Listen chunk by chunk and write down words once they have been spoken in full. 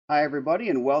Hi, everybody,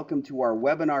 and welcome to our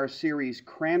webinar series,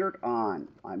 Krannert On.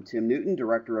 I'm Tim Newton,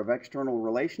 Director of External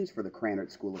Relations for the Krannert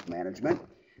School of Management.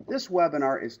 This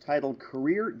webinar is titled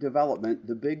Career Development,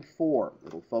 the Big Four.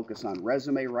 It'll focus on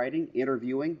resume writing,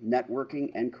 interviewing,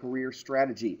 networking, and career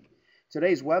strategy.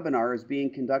 Today's webinar is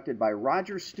being conducted by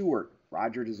Roger Stewart.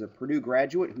 Roger is a Purdue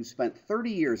graduate who spent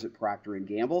 30 years at Procter &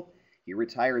 Gamble. He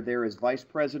retired there as Vice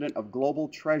President of Global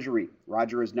Treasury.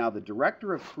 Roger is now the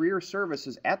Director of Career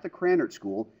Services at the Krannert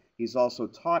School. He's also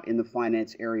taught in the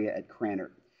finance area at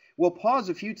Krannert. We'll pause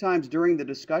a few times during the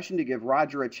discussion to give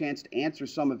Roger a chance to answer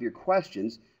some of your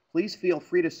questions. Please feel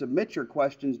free to submit your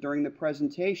questions during the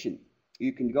presentation.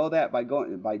 You can do that by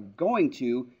going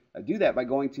to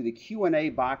the Q&A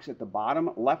box at the bottom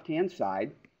left-hand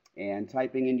side and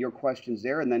typing in your questions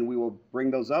there, and then we will bring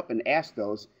those up and ask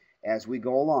those as we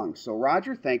go along. So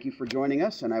Roger, thank you for joining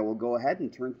us, and I will go ahead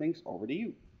and turn things over to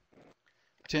you.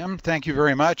 Tim, thank you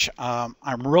very much.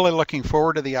 I'm really looking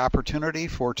forward to the opportunity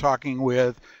for talking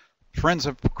with friends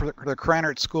of the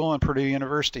Krannert School and Purdue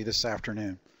University this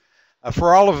afternoon.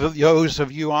 For all of those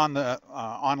of you on the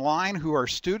online who are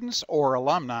students or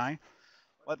alumni,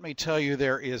 let me tell you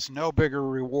there is no bigger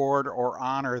reward or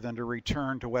honor than to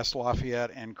return to West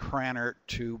Lafayette and Krannert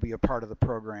to be a part of the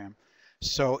program.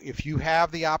 So if you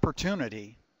have the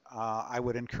opportunity, I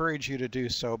would encourage you to do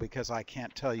so because I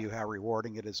can't tell you how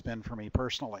rewarding it has been for me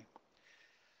personally.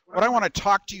 What I want to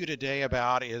talk to you today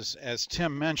about is, as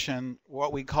Tim mentioned,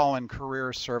 what we call in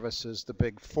career services the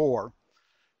Big Four.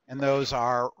 And those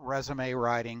are resume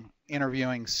writing,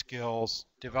 interviewing skills,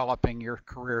 developing your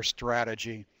career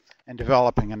strategy, and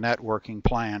developing a networking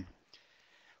plan.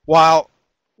 While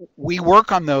we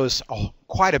work on those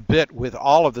quite a bit with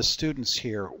all of the students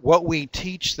here, what we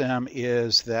teach them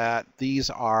is that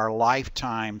these are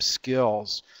lifetime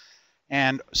skills.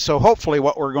 And so hopefully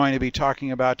what we're going to be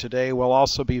talking about today will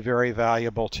also be very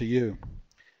valuable to you.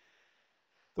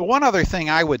 The one other thing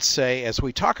I would say as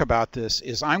we talk about this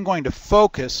is I'm going to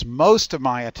focus most of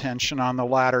my attention on the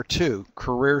latter two,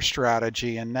 career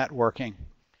strategy and networking.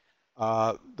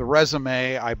 The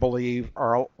resume, I believe,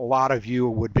 a lot of you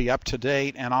would be up to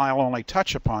date, and I'll only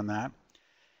touch upon that.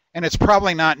 And it's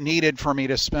probably not needed for me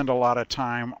to spend a lot of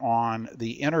time on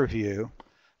the interview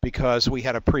because we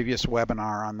had a previous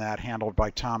webinar on that handled by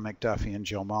Tom McDuffie and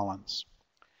Jill Mullins.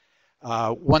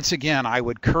 Once again, I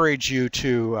would encourage you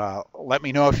to let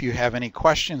me know if you have any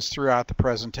questions throughout the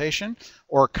presentation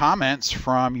or comments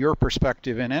from your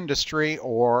perspective in industry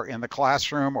or in the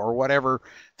classroom or whatever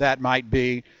that might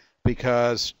be,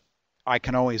 because I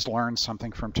can always learn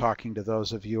something from talking to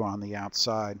those of you on the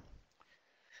outside.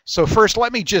 So first,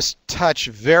 let me just touch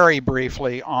very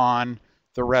briefly on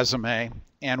the resume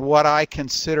and what I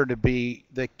consider to be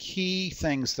the key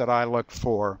things that I look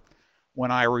for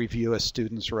when I review a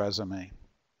student's resume.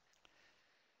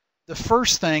 The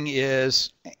first thing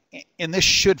is, and this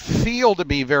should feel to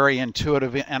be very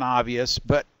intuitive and obvious,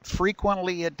 but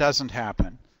frequently it doesn't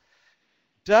happen.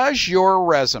 Does your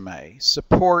resume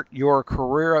support your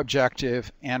career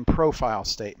objective and profile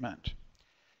statement?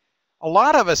 A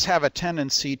lot of us have a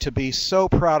tendency to be so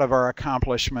proud of our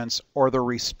accomplishments or the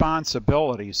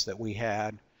responsibilities that we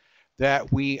had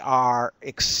that we are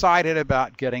excited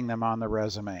about getting them on the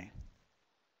resume.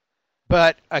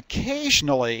 But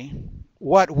occasionally,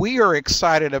 what we are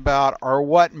excited about or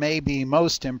what may be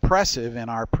most impressive in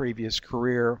our previous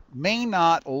career may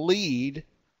not lead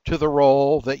to the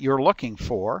role that you're looking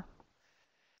for.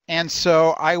 And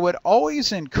so I would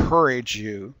always encourage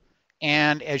you,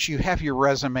 and as you have your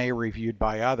resume reviewed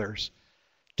by others,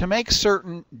 to make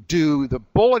certain do the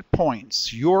bullet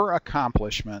points, your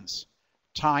accomplishments,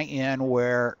 tie in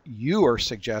where you are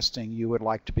suggesting you would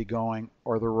like to be going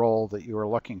or the role that you are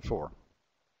looking for.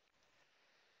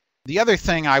 The other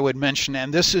thing I would mention,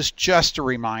 and this is just a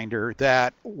reminder,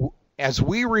 that as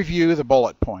we review the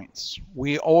bullet points,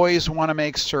 we always want to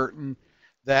make certain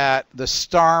that the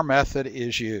STAR method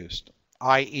is used,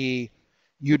 i.e.,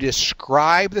 you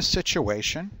describe the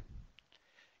situation,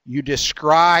 you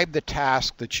describe the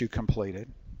task that you completed,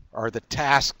 or the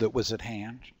task that was at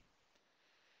hand,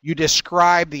 you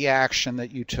describe the action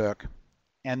that you took,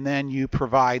 and then you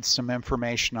provide some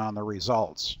information on the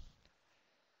results.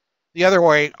 The other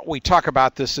way we talk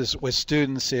about this is with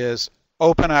students is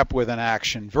open up with an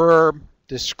action verb,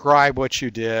 describe what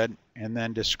you did, and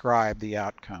then describe the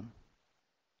outcome.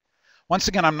 Once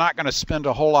again, I'm not going to spend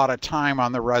a whole lot of time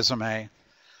on the resume,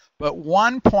 but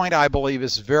one point I believe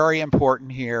is very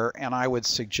important here, and I would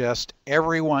suggest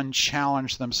everyone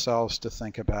challenge themselves to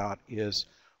think about, is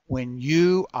when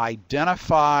you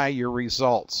identify your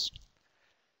results,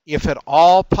 if at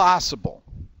all possible,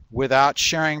 without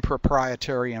sharing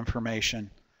proprietary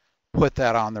information, put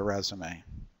that on the resume.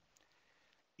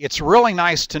 It's really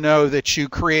nice to know that you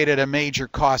created a major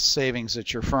cost savings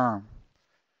at your firm.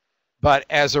 But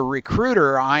as a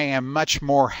recruiter, I am much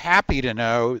more happy to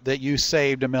know that you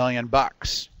saved $1 million.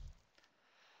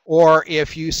 Or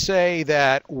if you say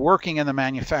that working in the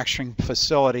manufacturing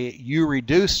facility, you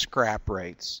reduce scrap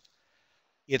rates,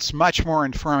 it's much more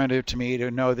informative to me to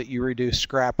know that you reduce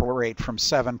scrap rate from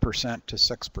 7% to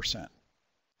 6%.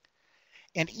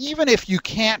 And even if you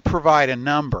can't provide a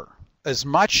number, as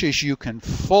much as you can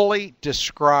fully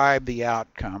describe the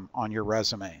outcome on your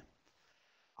resume,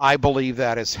 I believe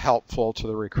that is helpful to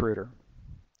the recruiter.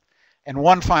 And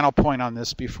one final point on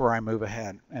this before I move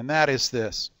ahead, and that is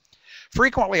this.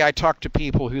 Frequently I talk to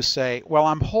people who say, well,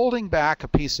 I'm holding back a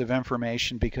piece of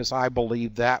information because I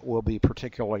believe that will be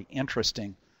particularly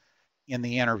interesting in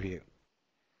the interview.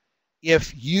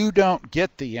 If you don't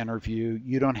get the interview,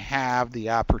 you don't have the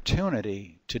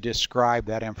opportunity to describe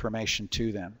that information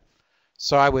to them.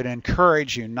 So I would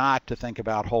encourage you not to think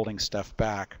about holding stuff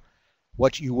back.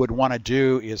 What you would want to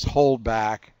do is hold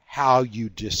back how you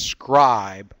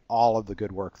describe all of the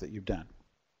good work that you've done.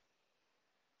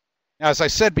 Now, as I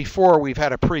said before, we've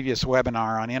had a previous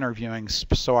webinar on interviewing,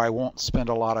 so I won't spend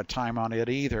a lot of time on it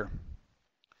either.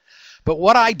 But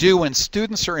what I do when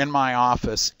students are in my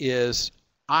office is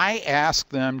I ask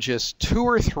them just 2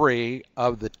 or 3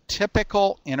 of the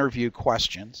typical interview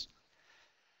questions,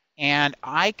 and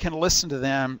I can listen to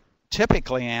them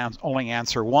typically only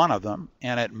answer 1 of them,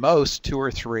 and at most 2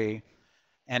 or 3,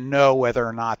 and know whether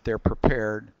or not they're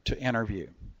prepared to interview.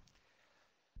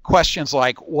 Questions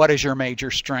like, what is your major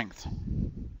strength?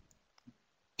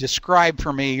 Describe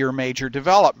for me your major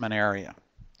development area.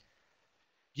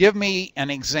 Give me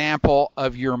an example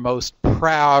of your most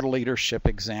proud leadership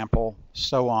example,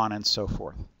 so on and so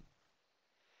forth.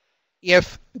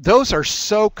 If those are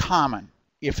so common,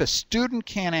 if a student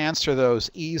can't answer those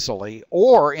easily,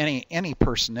 or any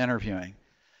person interviewing,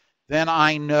 then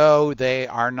I know they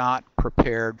are not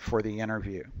prepared for the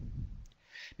interview.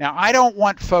 Now, I don't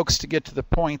want folks to get to the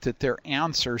point that their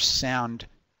answers sound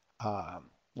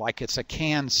like it's a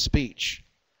canned speech.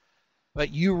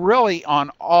 But you really,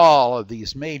 on all of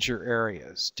these major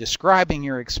areas, describing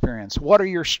your experience, what are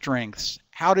your strengths,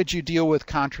 how did you deal with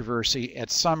controversy at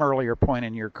some earlier point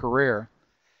in your career,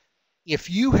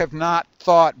 if you have not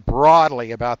thought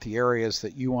broadly about the areas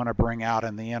that you want to bring out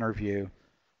in the interview,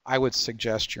 I would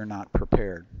suggest you're not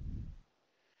prepared.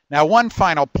 Now, one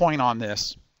final point on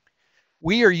this.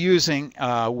 We are using,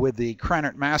 with the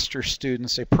Krannert Master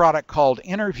students, a product called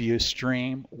Interview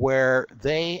Stream, where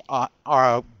they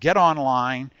get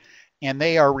online and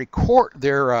they are recorded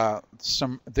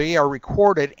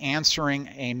answering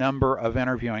a number of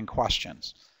interviewing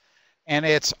questions. And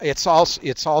it's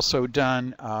also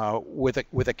done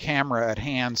with a camera at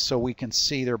hand, so we can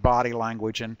see their body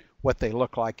language and what they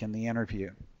look like in the interview.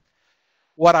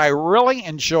 What I really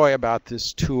enjoy about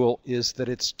this tool is that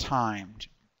it's timed.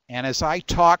 And as I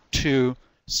talk to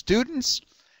students,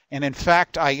 and in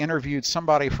fact I interviewed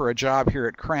somebody for a job here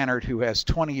at Krannert who has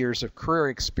 20 years of career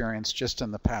experience just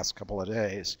in the past couple of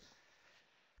days,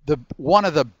 one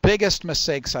of the biggest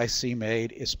mistakes I see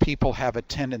made is people have a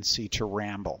tendency to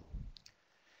ramble.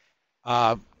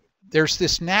 There's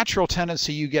this natural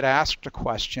tendency, you get asked a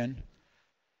question,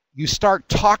 you start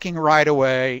talking right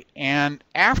away, and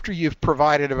after you've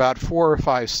provided about 4 or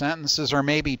 5 sentences, or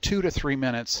maybe 2 to 3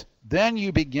 minutes, then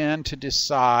you begin to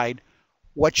decide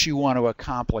what you want to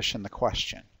accomplish in the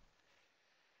question.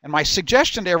 And my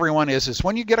suggestion to everyone is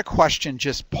when you get a question,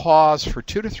 just pause for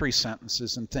 2 to 3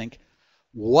 sentences and think,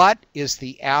 what is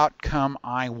the outcome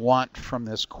I want from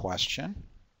this question?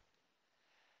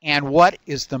 And what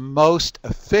is the most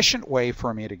efficient way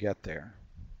for me to get there?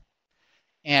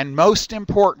 And most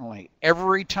importantly,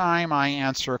 every time I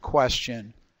answer a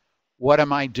question, what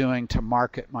am I doing to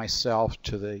market myself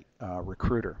to the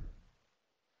recruiter?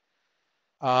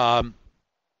 The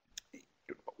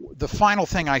final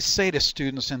thing I say to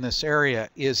students in this area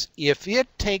is if it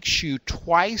takes you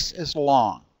twice as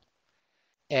long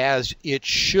as it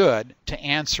should to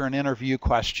answer an interview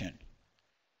question,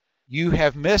 you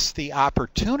have missed the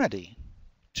opportunity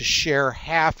to share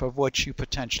half of what you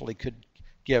potentially could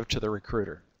give to the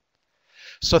recruiter.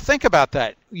 So think about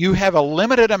that. You have a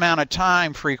limited amount of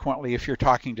time frequently if you're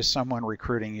talking to someone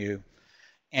recruiting you,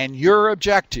 and your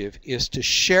objective is to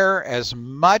share as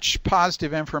much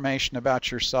positive information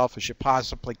about yourself as you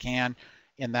possibly can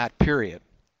in that period.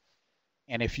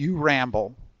 And if you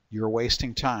ramble, you're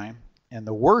wasting time, and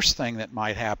the worst thing that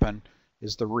might happen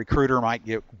is the recruiter might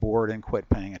get bored and quit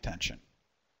paying attention.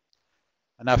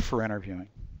 Enough for interviewing.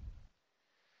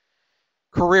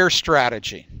 Career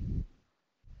strategy.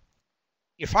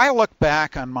 If I look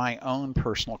back on my own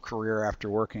personal career after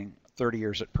working 30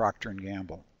 years at Procter &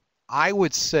 Gamble, I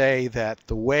would say that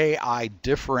the way I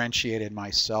differentiated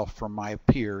myself from my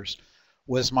peers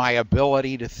was my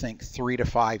ability to think 3 to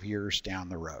 5 years down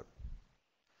the road.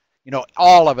 You know,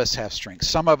 all of us have strengths.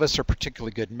 Some of us are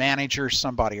particularly good managers,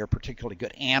 somebody are particularly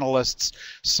good analysts,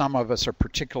 some of us are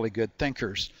particularly good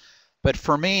thinkers. But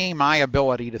for me, my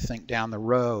ability to think down the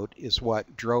road is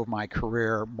what drove my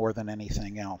career more than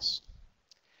anything else.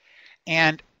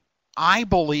 And I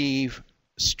believe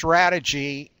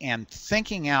strategy and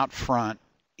thinking out front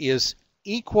is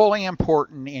equally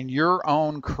important in your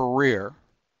own career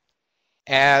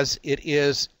as it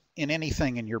is in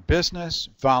anything in your business,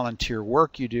 volunteer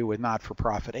work you do with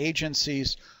not-for-profit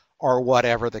agencies, or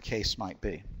whatever the case might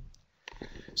be.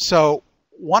 So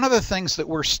one of the things that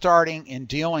we're starting in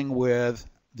dealing with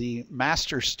the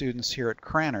master's students here at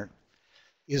Krannert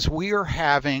is we are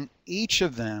having each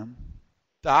of them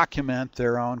document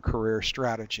their own career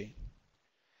strategy.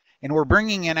 And we're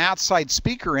bringing an outside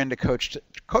speaker in to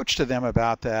coach to them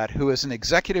about that, who is an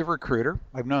executive recruiter.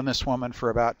 I've known this woman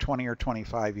for about 20 or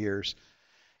 25 years,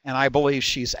 and I believe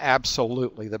she's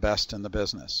absolutely the best in the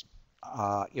business.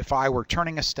 If I were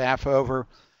turning a staff over,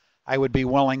 I would be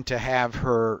willing to have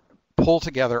her pull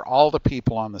together all the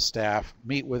people on the staff,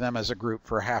 meet with them as a group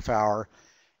for a half hour,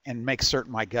 and make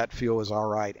certain my gut feel was all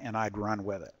right, and I'd run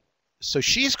with it. So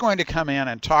she's going to come in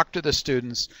and talk to the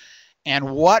students,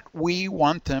 and what we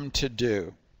want them to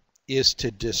do is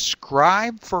to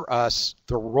describe for us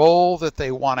the role that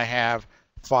they want to have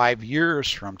 5 years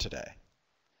from today.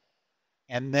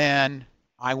 And then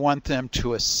I want them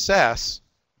to assess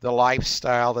the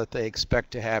lifestyle that they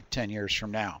expect to have 10 years from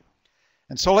now.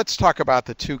 And so let's talk about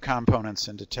the two components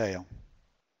in detail.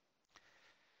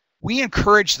 We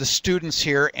encourage the students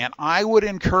here, and I would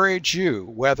encourage you,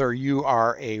 whether you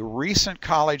are a recent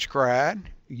college grad,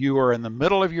 you are in the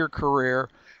middle of your career,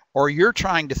 or you're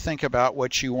trying to think about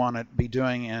what you want to be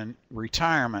doing in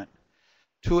retirement,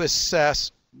 to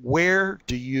assess where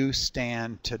do you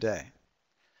stand today.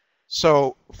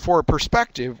 So for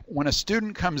perspective, when a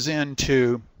student comes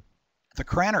into the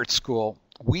Krannert School,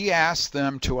 we ask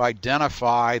them to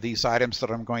identify these items that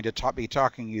I'm going to be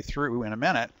talking you through in a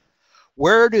minute.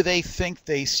 Where do they think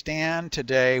they stand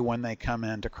today when they come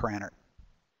into Krannert?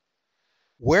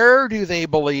 Where do they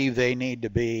believe they need to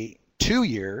be 2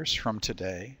 years from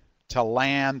today to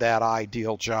land that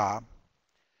ideal job?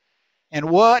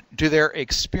 And what do their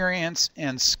experience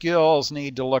and skills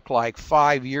need to look like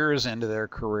 5 years into their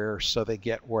career so they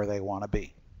get where they want to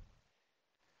be?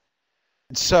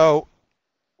 And so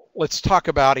let's talk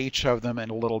about each of them in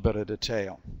a little bit of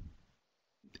detail.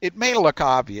 It may look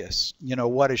obvious, you know,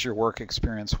 what is your work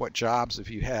experience? What jobs have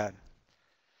you had?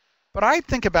 But I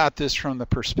think about this from the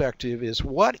perspective is,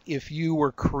 what if you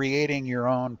were creating your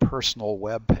own personal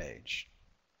web page?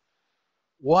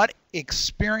 What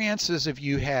experiences have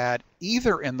you had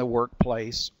either in the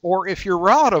workplace, or if you're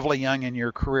relatively young in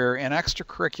your career, in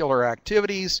extracurricular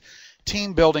activities,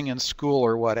 team building in school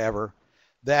or whatever,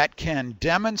 that can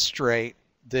demonstrate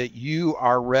that you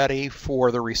are ready for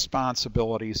the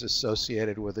responsibilities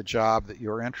associated with the job that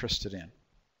you're interested in?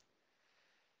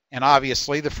 And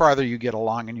obviously, the farther you get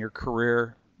along in your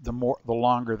career, the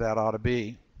longer that ought to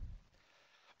be.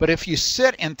 But if you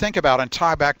sit and think about, and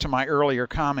tie back to my earlier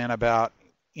comment about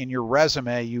in your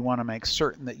resume, you want to make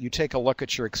certain that you take a look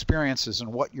at your experiences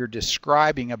and what you're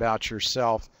describing about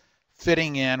yourself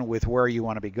fitting in with where you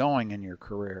want to be going in your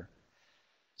career.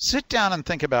 Sit down and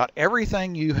think about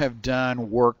everything you have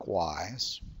done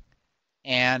work-wise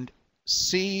and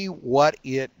see what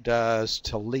it does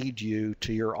to lead you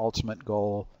to your ultimate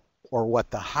goal, or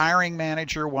what the hiring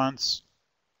manager wants,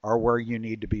 or where you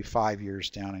need to be 5 years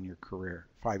down in your career,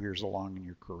 5 years along in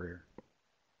your career.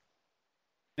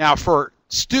 Now for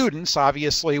students,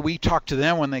 obviously, we talk to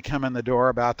them when they come in the door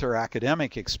about their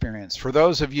academic experience. For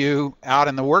those of you out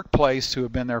in the workplace who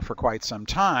have been there for quite some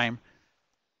time,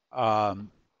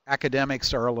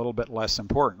 academics are a little bit less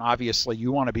important. Obviously,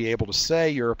 you want to be able to say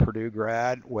you're a Purdue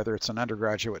grad, whether it's an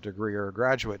undergraduate degree or a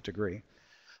graduate degree.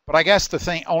 But I guess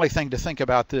the only thing to think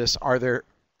about this, are there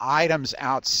items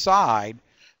outside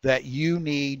that you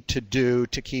need to do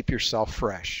to keep yourself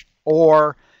fresh?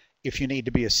 Or if you need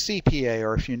to be a CPA,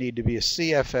 or if you need to be a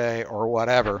CFA or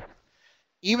whatever,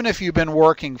 even if you've been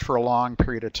working for a long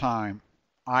period of time,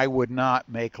 I would not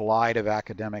make light of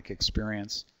academic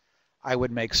experience. I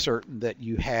would make certain that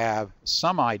you have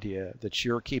some idea that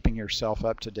you're keeping yourself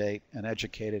up to date and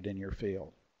educated in your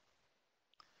field.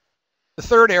 The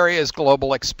third area is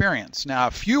global experience. Now,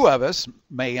 a few of us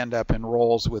may end up in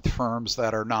roles with firms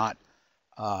that are not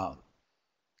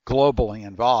globally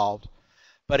involved,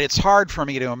 But it's hard for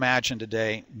me to imagine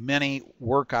today many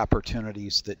work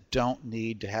opportunities that don't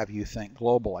need to have you think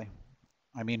globally.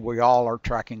 I mean, we all are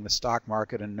tracking the stock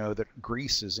market and know that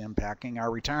Greece is impacting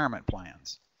our retirement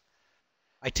plans.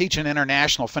 I teach an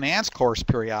international finance course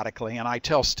periodically, and I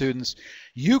tell students,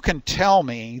 you can tell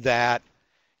me that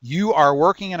you are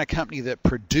working in a company that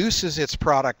produces its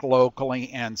product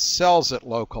locally and sells it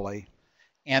locally,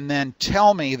 and then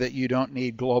tell me that you don't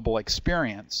need global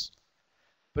experience.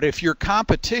 But if your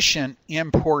competition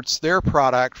imports their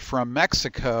product from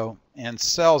Mexico and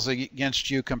sells against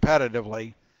you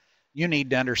competitively, you need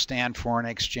to understand foreign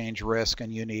exchange risk and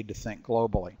you need to think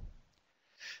globally.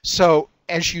 So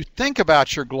as you think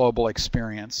about your global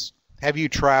experience, have you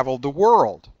traveled the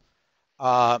world?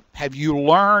 Have you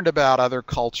learned about other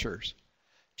cultures?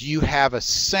 Do you have a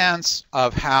sense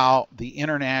of how the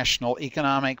international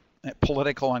economic,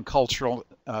 political, and cultural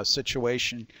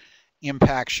situation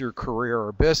impacts your career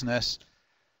or business?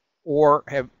 Or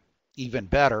even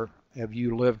better, have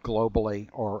you lived globally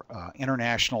or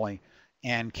internationally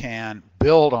and can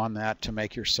build on that to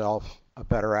make yourself a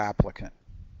better applicant?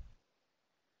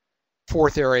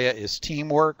 Fourth area is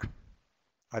teamwork.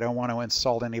 I don't want to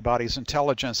insult anybody's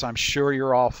intelligence. I'm sure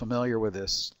you're all familiar with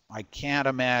this. I can't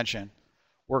imagine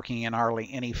working in hardly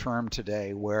any firm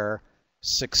today where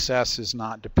success is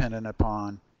not dependent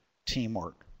upon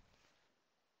teamwork.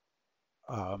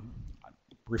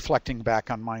 Reflecting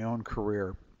back on my own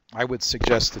career, I would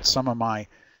suggest that some of my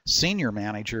senior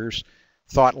managers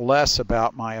thought less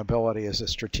about my ability as a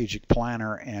strategic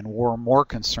planner and were more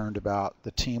concerned about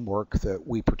the teamwork that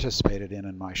we participated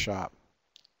in my shop.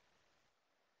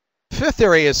 Fifth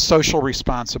area is social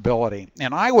responsibility,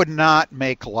 and I would not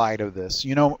make light of this.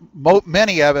 You know,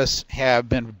 many of us have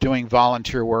been doing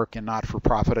volunteer work in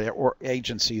not-for-profit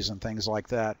agencies and things like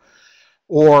that,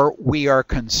 or we are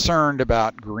concerned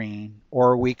about green,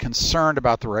 or we concerned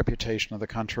about the reputation of the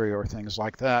country or things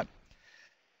like that.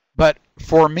 But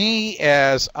for me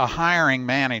as a hiring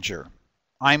manager,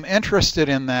 I'm interested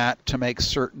in that to make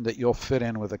certain that you'll fit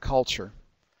in with the culture.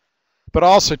 But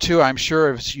also, too, I'm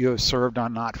sure if you have served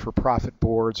on not-for-profit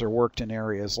boards or worked in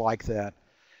areas like that,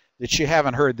 that you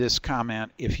haven't heard this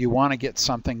comment, if you want to get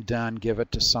something done, give it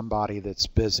to somebody that's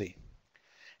busy.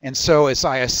 And so as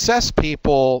I assess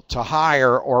people to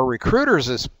hire, or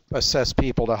recruiters assess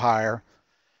people to hire,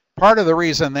 part of the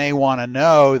reason they want to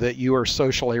know that you are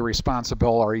socially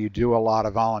responsible or you do a lot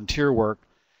of volunteer work,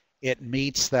 it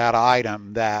meets that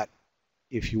item that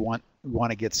if you want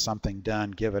to get something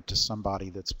done, give it to somebody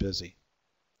that's busy.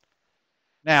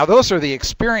 Now, those are the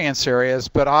experience areas,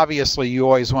 but obviously you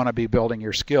always want to be building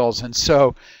your skills. And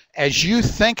so as you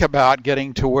think about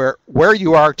getting to where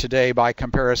you are today by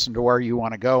comparison to where you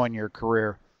want to go in your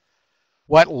career,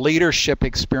 what leadership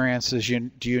experiences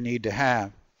do you need to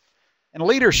have? And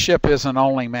leadership isn't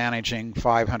only managing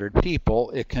 500 people.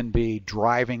 It can be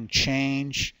driving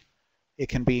change. It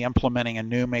can be implementing a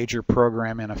new major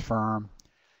program in a firm.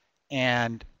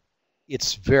 And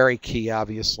it's very key,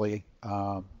 obviously,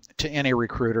 to any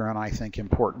recruiter, and I think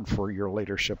important for your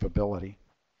leadership ability.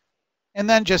 And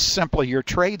then just simply your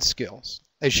trade skills.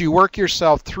 As you work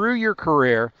yourself through your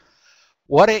career,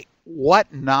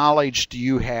 what knowledge do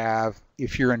you have?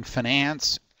 If you're in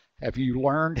finance, have you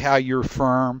learned how your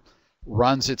firm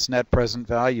runs its net present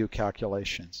value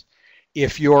calculations?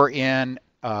 If you're in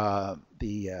the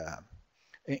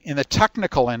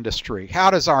technical industry, how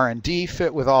does R&D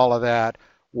fit with all of that?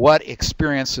 What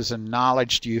experiences and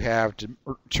knowledge do you have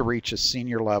to reach a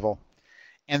senior level?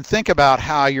 And think about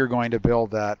how you're going to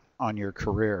build that on your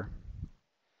career.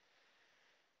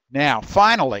 Now,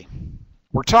 finally,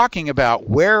 we're talking about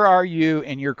where are you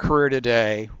in your career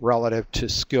today relative to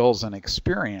skills and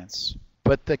experience.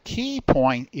 But the key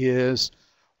point is,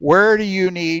 where do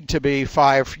you need to be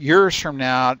 5 years from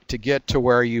now to get to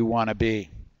where you want to be?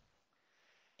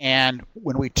 And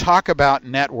when we talk about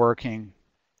networking,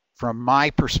 from my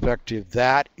perspective,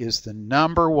 that is the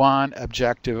 #1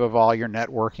 objective of all your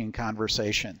networking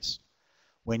conversations.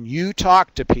 When you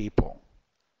talk to people,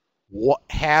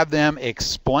 have them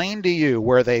explain to you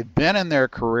where they've been in their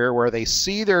career, where they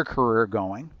see their career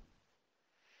going.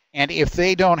 And if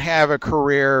they don't have a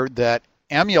career that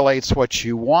emulates what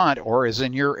you want or is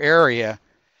in your area,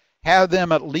 have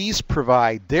them at least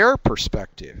provide their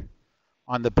perspective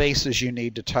on the basis you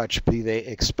need to touch, be they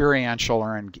experiential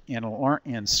or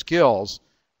in skills,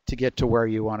 to get to where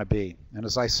you want to be. And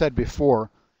as I said before,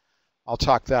 I'll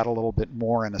talk that a little bit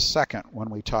more in a second when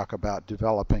we talk about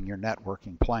developing your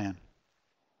networking plan.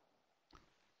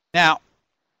 Now,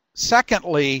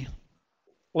 secondly,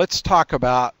 let's talk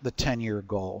about the 10-year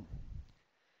goal.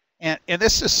 And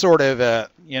this is sort of a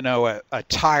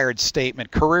tired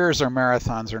statement. Careers are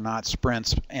marathons, are not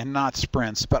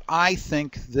sprints, but I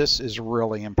think this is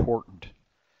really important,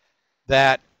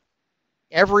 that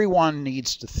everyone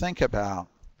needs to think about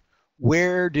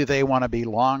where do they want to be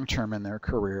long-term in their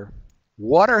career?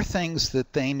 What are things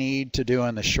that they need to do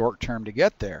in the short term to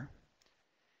get there?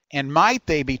 And might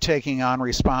they be taking on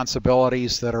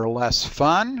responsibilities that are less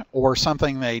fun or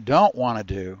something they don't want to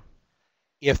do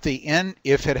if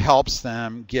it helps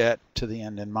them get to the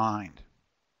end in mind?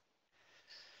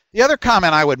 The other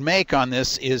comment I would make on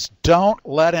this is don't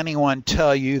let anyone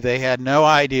tell you they had no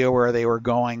idea where they were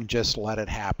going, just let it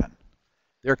happen.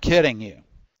 They're kidding you.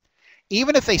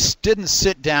 Even if they didn't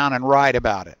sit down and write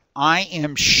about it, I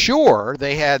am sure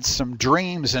they had some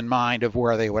dreams in mind of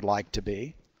where they would like to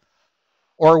be.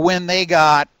 Or when they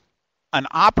got an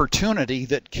opportunity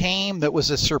that came that was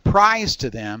a surprise to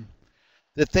them,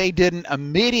 that they didn't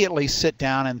immediately sit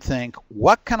down and think,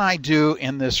 what can I do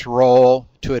in this role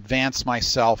to advance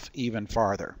myself even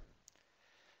farther?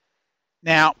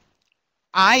 Now,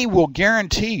 I will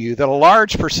guarantee you that a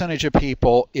large percentage of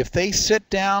people, if they sit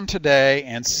down today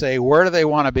and say, where do they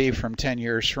want to be from 10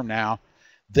 years from now,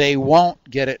 they won't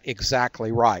get it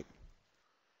exactly right.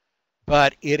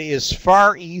 But it is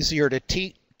far easier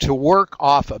to work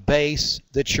off a base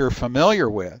that you're familiar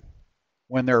with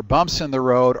when there are bumps in the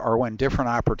road or when different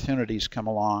opportunities come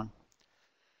along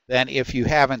than if you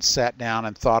haven't sat down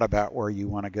and thought about where you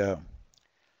want to go.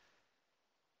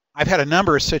 I've had a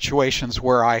number of situations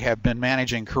where I have been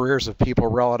managing careers of people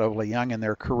relatively young in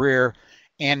their career,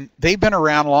 and they've been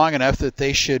around long enough that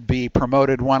they should be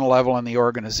promoted one level in the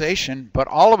organization, but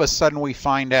all of a sudden we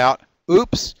find out,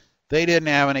 oops, they didn't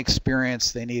have an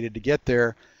experience they needed to get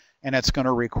there, and it's going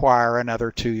to require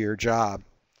another 2-year job.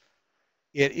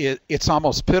 It's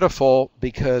almost pitiful,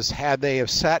 because had they have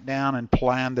sat down and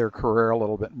planned their career a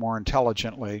little bit more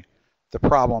intelligently, the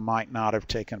problem might not have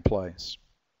taken place.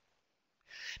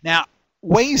 Now,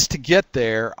 ways to get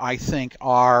there, I think,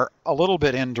 are a little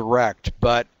bit indirect,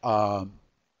 but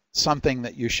something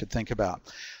that you should think about.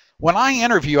 When I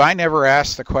interview, I never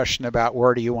ask the question about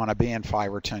where do you want to be in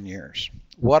 5 or 10 years.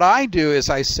 What I do is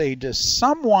I say, does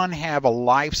someone have a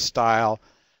lifestyle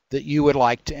that you would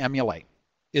like to emulate?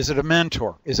 Is it a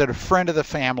mentor? Is it a friend of the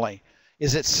family?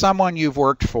 Is it someone you've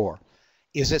worked for?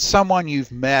 Is it someone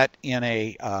you've met in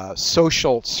a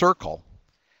social circle?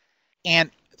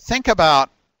 And think about,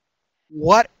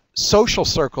 what social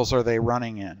circles are they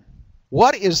running in?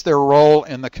 What is their role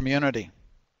in the community?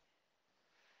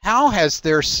 How has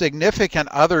their significant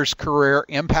other's career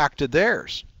impacted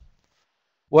theirs?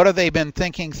 What have they been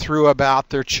thinking through about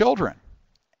their children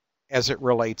as it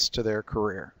relates to their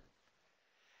career?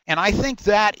 And I think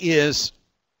that is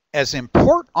as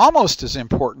important, almost as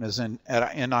important as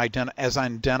as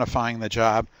identifying the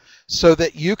job, so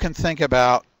that you can think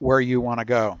about where you want to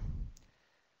go.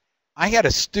 I had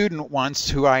a student once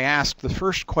who I asked the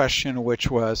first question, which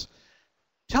was,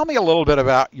 tell me a little bit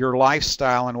about your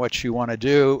lifestyle and what you want to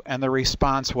do, and the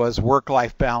response was,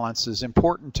 work-life balance is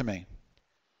important to me.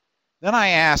 Then I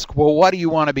asked, well, what do you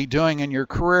want to be doing in your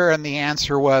career? And the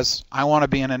answer was, I want to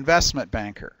be an investment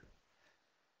banker.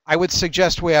 I would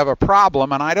suggest we have a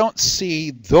problem, and I don't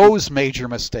see those major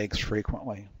mistakes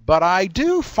frequently. But I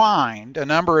do find a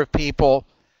number of people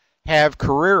have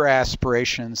career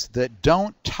aspirations that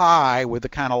don't tie with the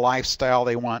kind of lifestyle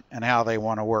they want and how they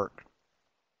want to work.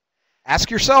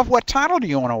 Ask yourself, what title do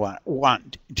you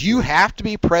want? Do you have to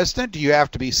be president? Do you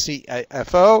have to be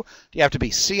CFO? Do you have to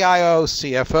be CIO,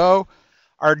 CFO?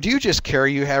 Or do you just care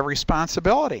you have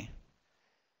responsibility?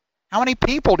 How many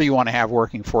people do you want to have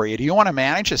working for you? Do you want to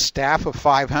manage a staff of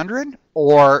 500?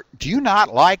 Or do you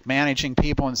not like managing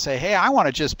people and say, hey, I want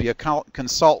to just be a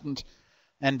consultant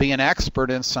and be an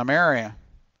expert in some area?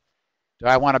 Do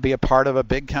I want to be a part of a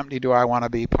big company? Do I want to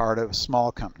be part of a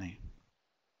small company?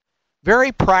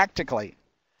 Very practically,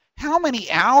 how many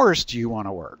hours do you want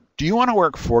to work? Do you want to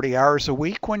work 40 hours a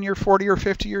week when you're 40 or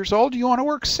 50 years old? Do you want to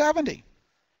work 70?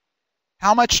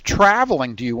 How much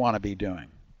traveling do you want to be doing?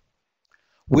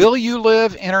 Will you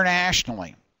live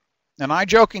internationally? And I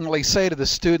jokingly say to the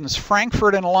students,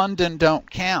 Frankfurt and London don't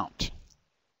count.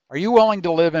 Are you willing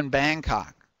to live in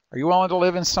Bangkok? Are you willing to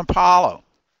live in Sao Paulo?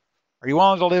 Are you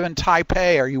willing to live in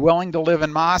Taipei? Are you willing to live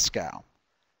in Moscow?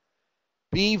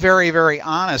 Be very, very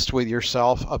honest with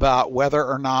yourself about whether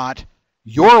or not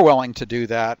you're willing to do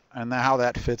that and how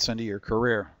that fits into your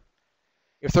career.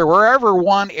 If there were ever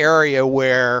one area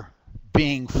where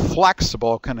being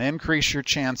flexible can increase your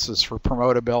chances for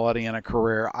promotability in a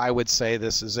career, I would say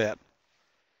this is it.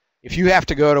 If you have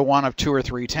to go to one of 2 or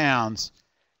 3 towns,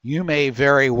 you may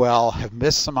very well have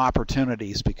missed some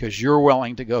opportunities because you're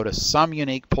willing to go to some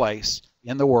unique place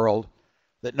in the world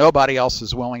that nobody else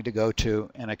is willing to go to,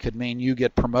 and it could mean you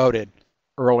get promoted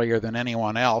earlier than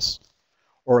anyone else.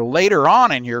 Or later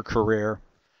on in your career,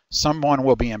 someone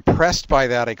will be impressed by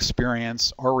that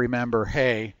experience or remember,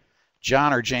 hey,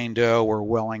 John or Jane Doe were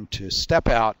willing to step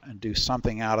out and do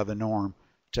something out of the norm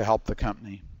to help the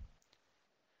company.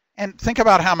 And think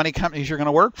about how many companies you're going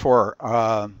to work for.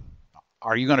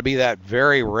 Are you going to be that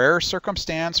very rare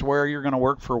circumstance where you're going to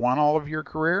work for one all of your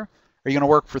career? Are you going to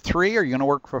work for 3? Are you going to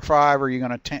work for 5? Or are you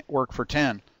going to work for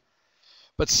 10?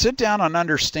 But sit down and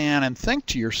understand and think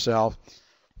to yourself,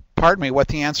 pardon me, what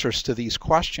the answers to these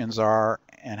questions are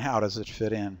and how does it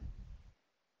fit in.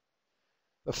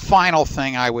 The final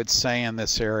thing I would say in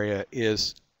this area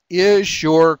is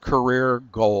your career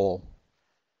goal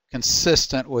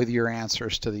consistent with your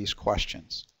answers to these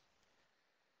questions?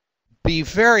 Be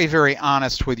very, very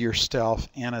honest with yourself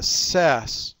and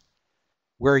assess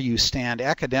where you stand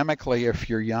academically if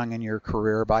you're young in your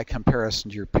career by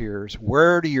comparison to your peers.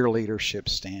 Where do your leadership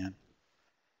stand?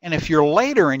 And if you're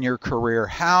later in your career,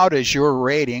 how does your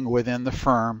rating within the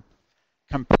firm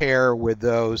compare with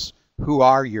those who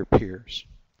are your peers?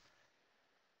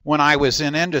 When I was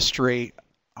in industry,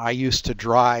 I used to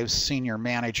drive senior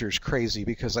managers crazy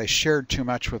because I shared too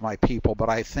much with my people, but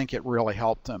I think it really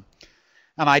helped them.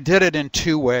 And I did it in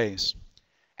 2 ways.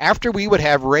 After we would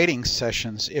have rating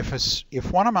sessions,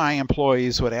 if one of my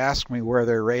employees would ask me where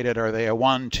they're rated, are they a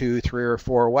 1, 2, 3, or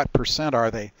 4, what percent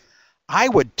are they, I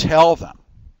would tell them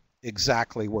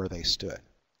exactly where they stood.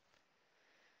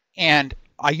 And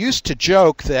I used to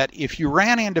joke that if you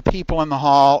ran into people in the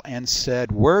hall and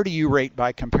said, where do you rate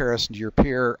by comparison to your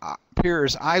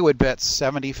peers, I would bet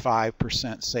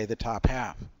 75% say the top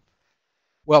half.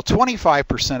 Well,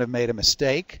 25% have made a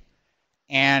mistake,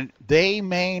 and they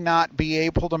may not be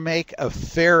able to make a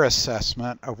fair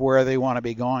assessment of where they want to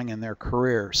be going in their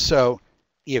career. So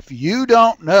if you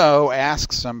don't know,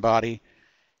 ask somebody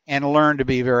and learn to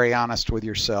be very honest with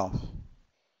yourself.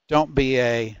 Don't be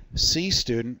a C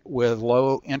student with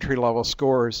low entry-level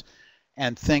scores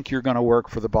and think you're going to work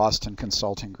for the Boston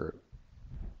Consulting Group.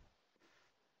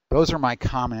 Those are my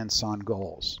comments on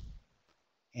goals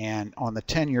and on the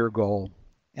 10-year goal.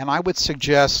 And I would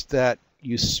suggest that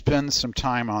you spend some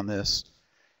time on this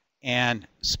and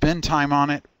spend time on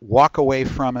it, walk away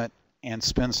from it, and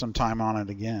spend some time on it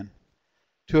again.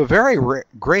 To a very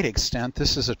great extent,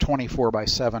 this is a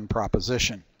 24/7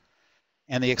 proposition.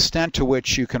 And the extent to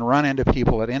which you can run into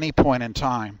people at any point in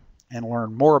time and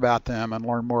learn more about them and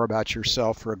learn more about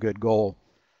yourself for a good goal,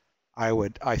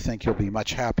 I think you'll be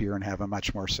much happier and have a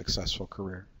much more successful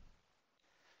career.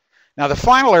 Now, the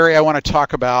final area I want to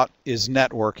talk about is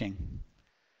networking.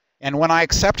 And when I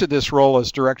accepted this role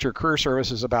as Director of Career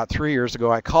Services about 3 years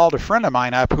ago, I called a friend of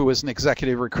mine up who was an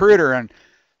executive recruiter, and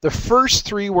the first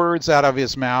 3 words out of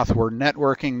his mouth were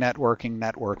networking, networking,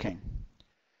 networking.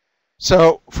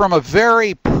 So from a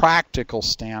very practical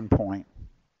standpoint,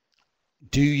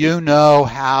 do you know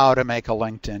how to make a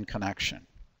LinkedIn connection?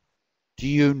 Do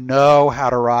you know how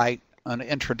to write an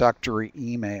introductory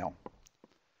email?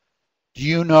 Do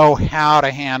you know how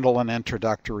to handle an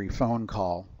introductory phone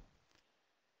call?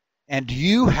 And do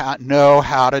you know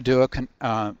how to do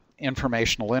an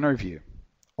informational interview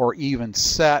or even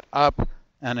set up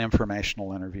an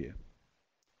informational interview?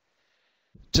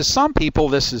 To some people,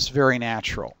 this is very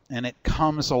natural and it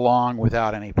comes along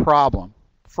without any problem.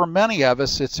 For many of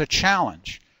us, it's a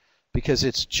challenge because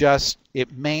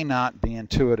it may not be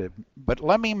intuitive. But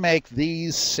let me make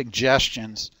these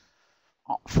suggestions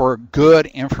for good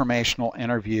informational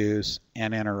interviews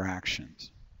and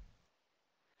interactions.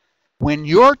 When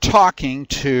you're talking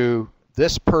to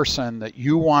this person that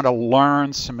you want to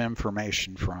learn some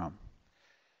information from,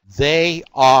 they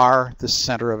are the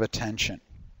center of attention.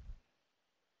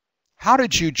 How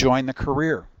did you join the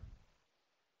career?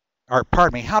 Or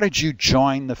pardon me, how did you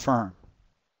join the firm?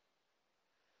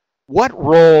 What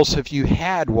roles have you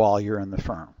had while you're in the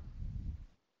firm?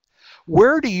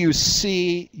 Where do you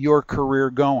see your career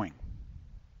going?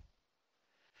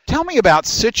 Tell me about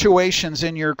situations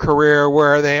in your career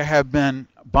where there have been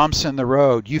bumps in the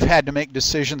road. You've had to make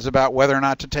decisions about whether or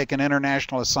not to take an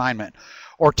international assignment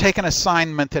or take an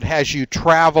assignment that has you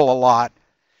travel a lot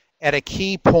at a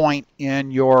key point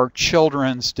in your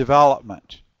children's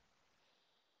development.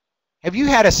 Have you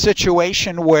had a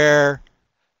situation where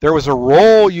there was a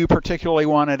role you particularly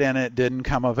wanted and it didn't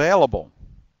come available?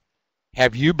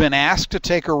 Have you been asked to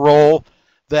take a role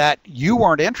that you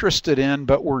weren't interested in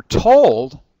but were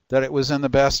told that it was in the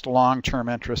best long-term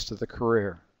interest of the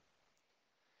career?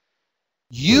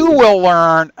 You will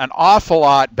learn an awful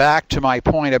lot, back to my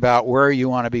point about where you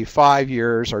want to be 5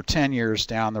 years or 10 years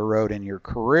down the road in your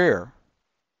career.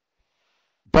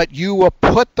 But you will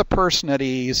put the person at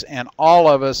ease, and all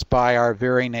of us, by our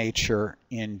very nature,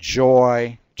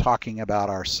 enjoy talking about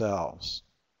ourselves.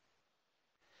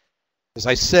 As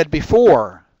I said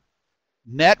before,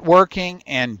 networking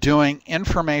and doing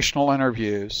informational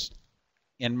interviews,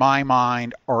 in my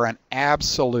mind, are an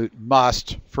absolute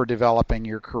must for developing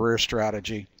your career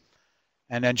strategy.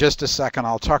 And in just a second,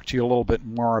 I'll talk to you a little bit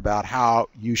more about how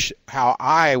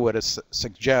I would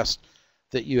suggest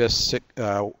that you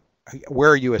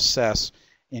where you assess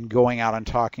in going out and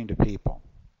talking to people.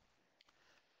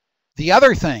 The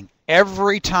other thing,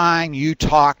 every time you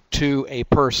talk to a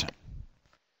person,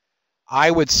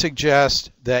 I would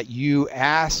suggest that you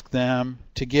ask them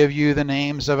to give you the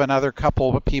names of another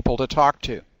couple of people to talk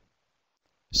to.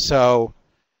 So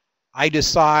I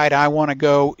decide I want to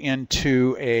go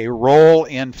into a role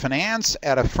in finance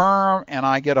at a firm, and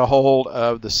I get a hold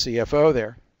of the CFO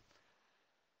there.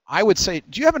 I would say,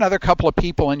 do you have another couple of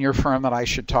people in your firm that I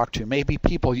should talk to? Maybe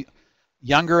people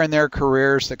younger in their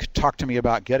careers that could talk to me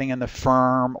about getting in the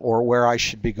firm or where I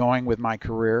should be going with my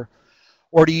career?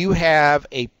 Or do you have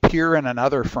a peer in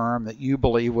another firm that you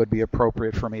believe would be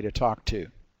appropriate for me to talk to?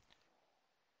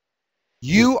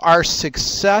 You are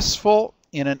successful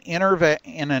in an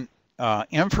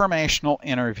informational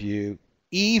interview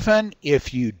even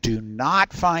if you do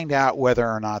not find out whether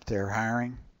or not they're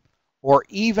hiring, or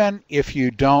even if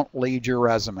you don't lead your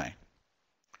resume.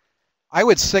 I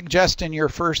would suggest in your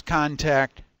first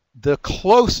contact, the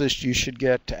closest you should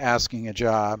get to asking a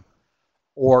job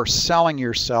or selling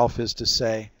yourself is to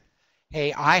say,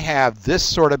 hey, I have this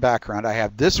sort of background, I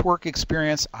have this work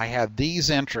experience, I have these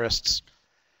interests.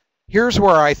 Here's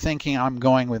where I'm thinking I'm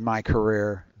going with my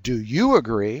career. Do you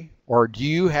agree, or do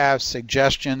you have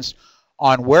suggestions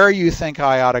on where you think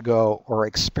I ought to go, or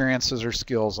experiences or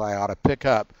skills I ought to pick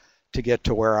up to get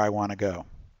to where I want to go?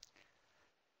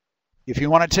 If you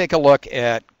want to take a look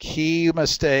at key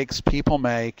mistakes people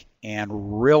make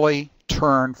and really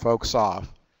turn folks off,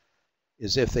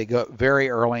 is if they go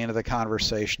very early into the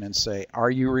conversation and say,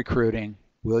 are you recruiting?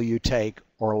 Will you take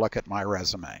or look at my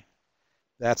resume?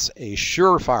 That's a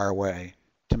surefire way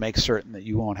to make certain that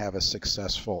you won't have a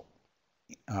successful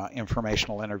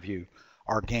informational interview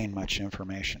or gain much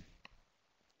information.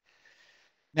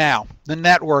 Now, the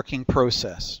networking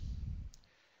process.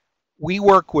 We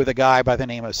work with a guy by the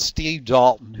name of Steve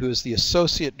Dalton, who is the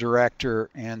Associate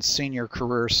Director and Senior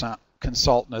Career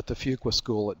Consultant at the Fuqua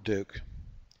School at Duke.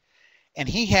 And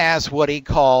he has what he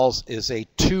calls is a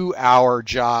 2-hour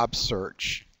job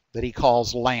search that he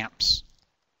calls LAMPS.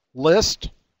 List,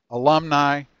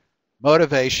 alumni,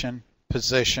 motivation,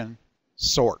 position,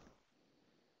 sort.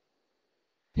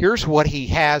 Here's what he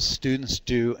has students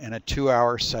do in a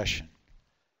 2-hour session.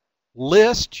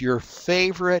 List your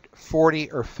favorite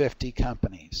 40 or 50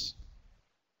 companies.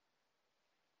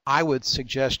 I would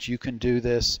suggest you can do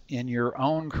this in your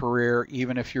own career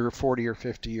even if you're 40 or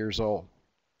 50 years old.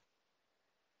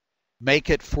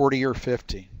 Make it 40 or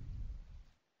 50.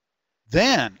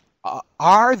 Then,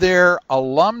 are there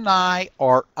alumni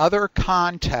or other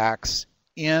contacts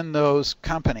in those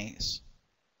companies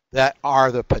that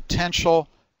are the potential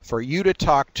for you to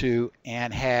talk to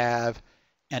and have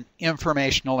an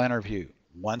informational interview?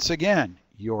 Once again,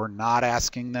 you're not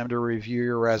asking them to review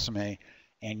your resume,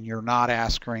 and you're not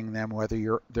asking them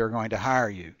whether they're going to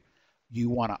hire you. You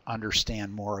want to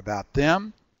understand more about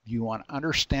them, you want to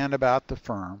understand about the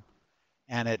firm,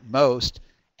 and at most,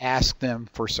 ask them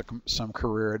for some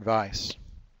career advice.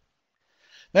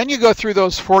 Then you go through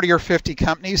those 40 or 50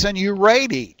 companies and you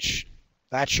rate each.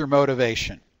 That's your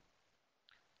motivation.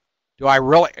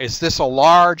 Is this a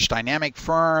large, dynamic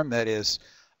firm that is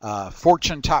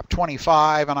Fortune Top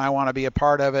 25 and I want to be a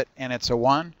part of it, and it's a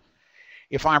 1?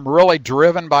 If I'm really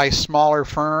driven by smaller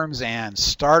firms and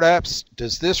startups,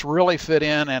 does this really fit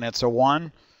in and it's a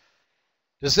 1?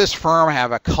 Does this firm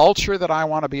have a culture that I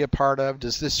want to be a part of?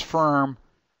 Does this firm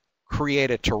create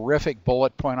a terrific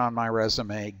bullet point on my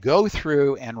resume? Go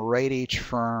through and rate each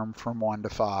firm from 1 to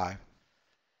 5.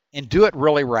 And do it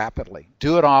really rapidly.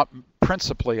 Do it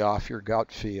principally off your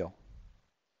gut feel.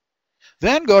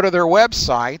 Then go to their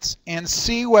websites and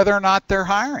see whether or not they're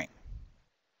hiring.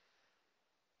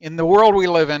 In the world we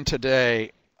live in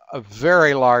today, a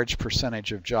very large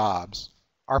percentage of jobs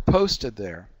are posted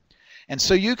there. And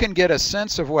so you can get a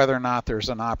sense of whether or not there's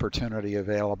an opportunity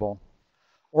available.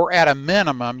 Or at a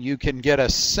minimum, you can get a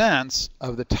sense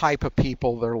of the type of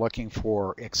people they're looking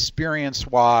for,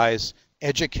 experience-wise,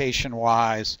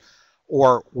 education-wise,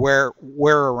 or where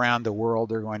around the world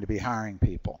they're going to be hiring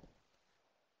people.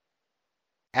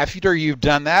 After you've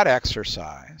done that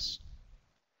exercise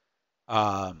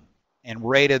and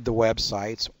rated the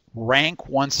websites, rank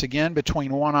once again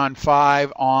between 1 on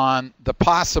 5 on the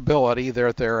possibility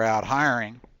that they're out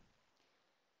hiring.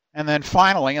 And then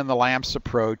finally, in the LAMPS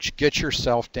approach, get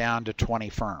yourself down to 20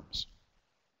 firms.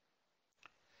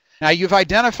 Now you've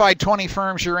identified 20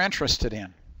 firms you're interested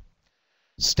in.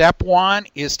 Step 1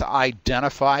 is to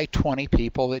identify 20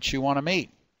 people that you want to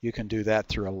meet. You can do that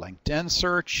through a LinkedIn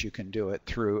search. You can do it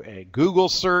through a Google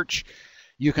search.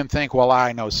 You can think, well,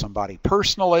 I know somebody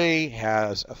personally,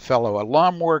 has a fellow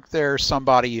alum work there,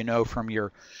 somebody you know from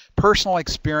your personal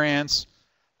experience.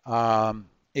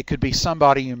 It could be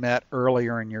somebody you met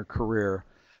earlier in your career.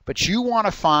 But you want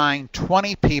to find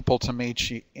 20 people to meet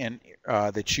you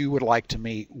that you would like to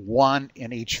meet, one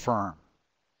in each firm.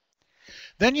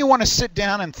 Then you want to sit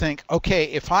down and think, okay,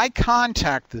 if I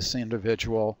contact this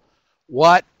individual,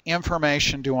 what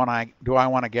information do I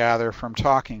want to gather from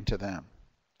talking to them?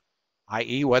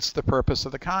 I.e., what's the purpose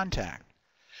of the contact?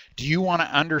 Do you want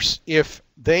to if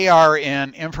they are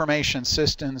in information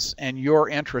systems and you're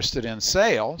interested in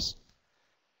sales,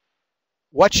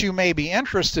 what you may be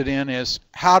interested in is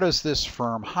how does this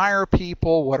firm hire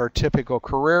people? What are typical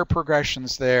career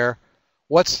progressions there?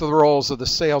 What's the roles of the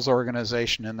sales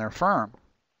organization in their firm?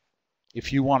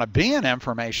 If you want to be in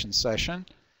information session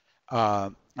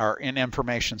or in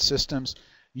information systems,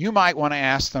 you might want to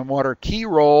ask them what are key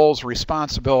roles,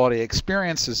 responsibility,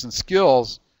 experiences, and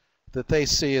skills that they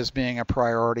see as being a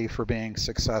priority for being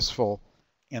successful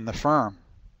in the firm.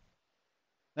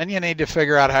 Then you need to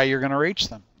figure out how you're going to reach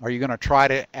them. Are you going to try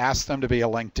to ask them to be a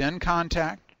LinkedIn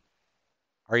contact?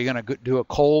 Are you going to do a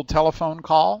cold telephone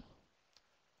call?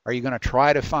 Are you going to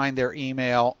try to find their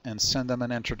email and send them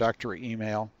an introductory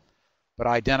email, but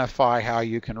identify how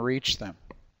you can reach them?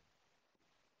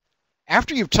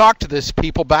 After you've talked to these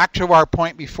people, back to our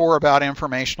point before about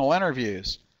informational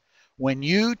interviews, when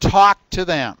you talk to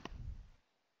them,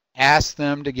 ask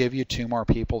them to give you 2 more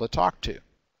people to talk to.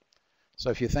 So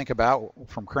if you think about,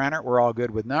 from Krannert, we're all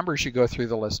good with numbers. You go through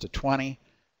the list of 20.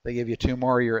 They give you 2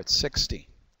 more, you're at 60.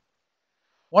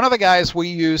 One of the guys we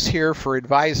use here for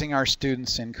advising our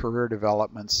students in career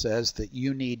development says that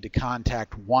you need to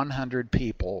contact 100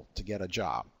 people to get a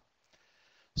job.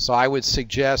 So I would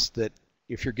suggest that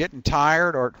if you're getting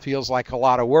tired or it feels like a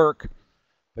lot of work,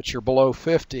 but you're below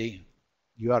 50,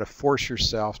 you ought to force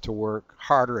yourself to work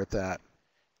harder at that.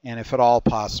 And if at all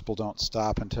possible, don't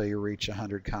stop until you reach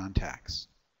 100 contacts.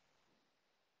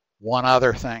 One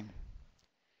other thing.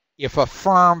 If a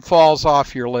firm falls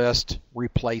off your list,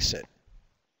 replace it.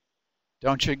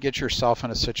 Don't you get yourself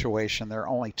in a situation, there are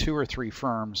only 2 or 3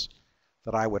 firms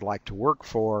that I would like to work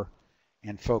for,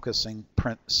 and focusing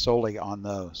solely on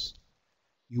those.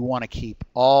 You want to keep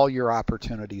all your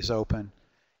opportunities open,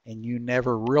 and you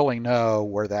never really know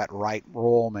where that right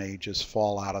role may just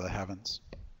fall out of the heavens.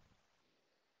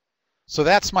 So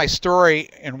that's my story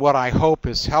and what I hope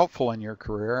is helpful in your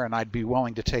career, and I'd be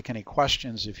willing to take any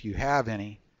questions if you have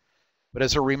any. But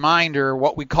as a reminder,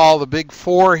 what we call the Big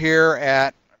Four here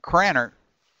at Krannert,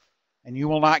 and you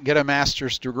will not get a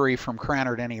master's degree from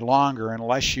Krannert any longer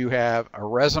unless you have a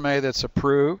resume that's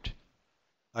approved,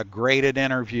 a graded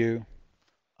interview,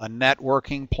 a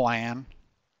networking plan,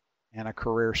 and a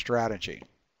career strategy.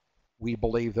 We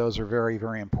believe those are very,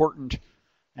 very important,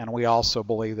 and we also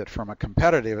believe that from a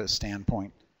competitive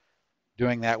standpoint,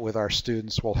 doing that with our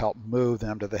students will help move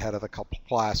them to the head of the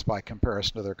class by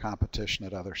comparison to their competition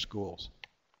at other schools.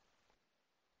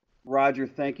 Roger,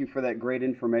 thank you for that great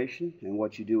information and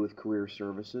what you do with career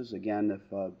services. Again, if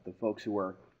the folks who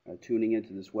are tuning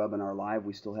into this webinar live,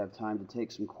 we still have time to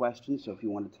take some questions, so if you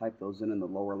want to type those in the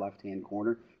lower left-hand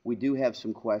corner. We do have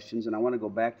some questions, and I want to go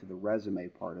back to the resume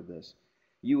part of this.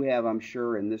 You have, I'm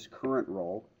sure, in this current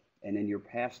role and in your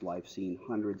past life, seen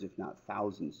hundreds, if not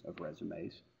thousands, of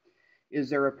resumes. Is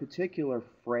there a particular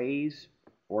phrase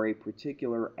or a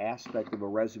particular aspect of a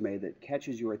resume that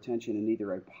catches your attention in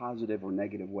either a positive or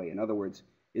negative way? In other words,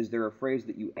 is there a phrase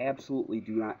that you absolutely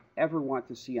do not ever want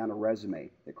to see on a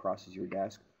resume that crosses your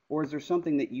desk, or is there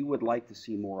something that you would like to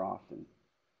see more often?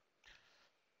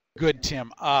 Good,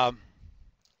 Tim.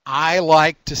 I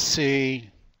like to see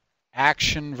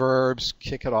action verbs,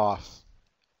 kick it off,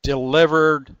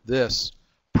 delivered this,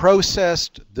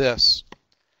 processed this.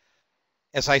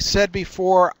 As I said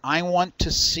before, I want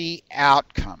to see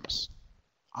outcomes.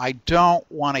 I don't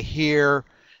want to hear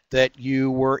that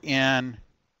you were in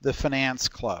the finance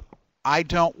club. I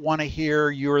don't want to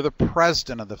hear you're the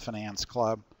president of the finance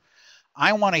club.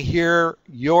 I want to hear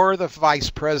you're the vice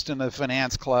president of the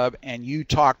finance club and you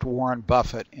talked Warren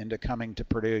Buffett into coming to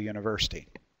Purdue University.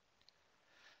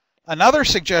 Another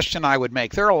suggestion I would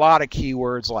make, there are a lot of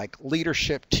keywords like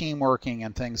leadership, teamworking,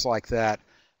 and things like that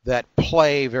that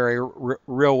play real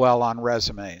well on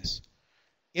resumes.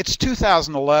 It's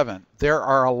 2011. There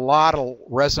are a lot of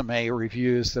resume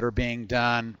reviews that are being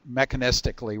done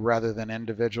mechanistically rather than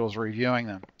individuals reviewing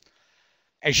them.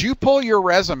 As you pull your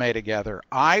resume together,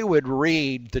 I would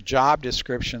read the job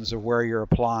descriptions of where you're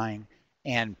applying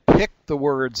and pick the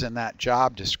words in that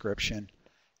job description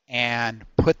and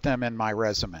put them in my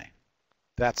resume.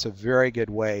 That's a very good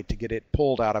way to get it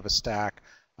pulled out of a stack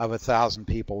of 1,000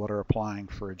 people that are applying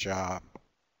for a job.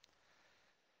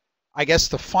 I guess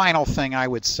the final thing I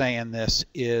would say in this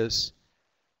is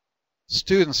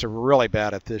students are really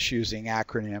bad at this, using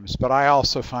acronyms, but I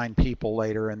also find people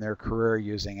later in their career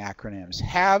using acronyms.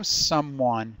 Have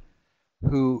someone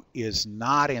who is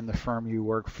not in the firm you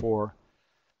work for,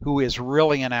 who is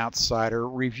really an outsider,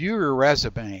 review your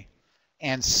resume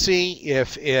and see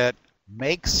if it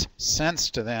makes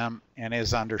sense to them and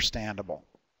is understandable.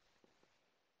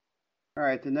 All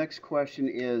right, the next question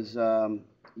is, and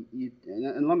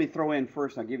let me throw in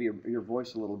first, I'll give you your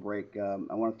voice a little break.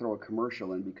 I want to throw a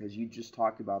commercial in because you just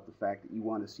talked about the fact that you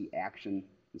want to see action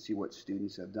and see what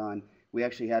students have done. We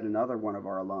actually had another one of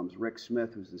our alums, Rick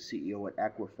Smith, who's the CEO at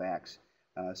Equifax,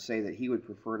 say that he would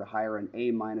prefer to hire an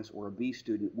A- or a B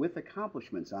student with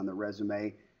accomplishments on the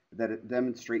resume that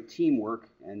demonstrate teamwork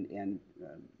and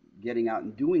getting out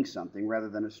and doing something rather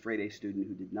than a straight A student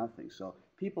who did nothing. So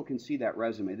people can see that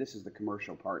resume. This is the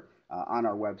commercial part on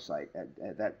our website.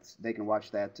 They can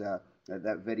watch that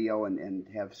video and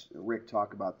have Rick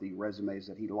talk about the resumes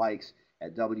that he likes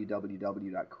at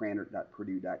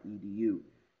www.krannert.purdue.edu.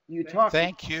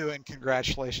 Thank you and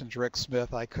congratulations, Rick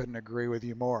Smith. I couldn't agree with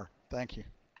you more. Thank you.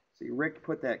 See, Rick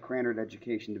put that Krannert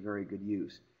education to very good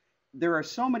use. There are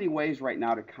so many ways right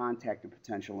now to contact a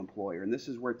potential employer, and this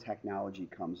is where technology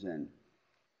comes in.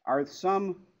 Are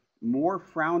some more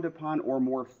frowned upon or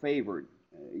more favored?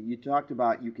 You talked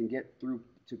about you can get through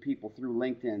to people through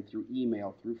LinkedIn, through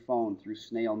email, through phone, through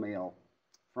snail mail.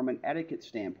 From an etiquette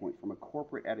standpoint, from a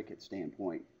corporate etiquette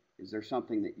standpoint, is there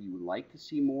something that you would like to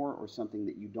see more or something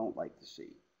that you don't like to see?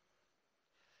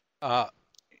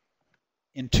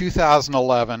 In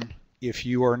 2011, if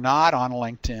you are not on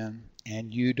LinkedIn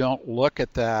and you don't look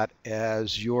at that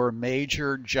as your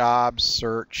major job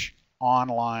search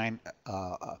online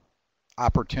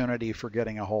opportunity for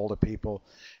getting a hold of people,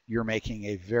 you're making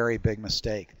a very big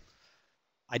mistake.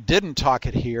 I didn't talk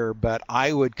it here, but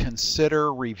I would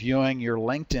consider reviewing your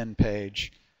LinkedIn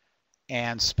page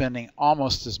and spending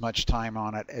almost as much time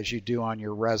on it as you do on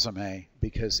your resume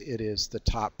because it is the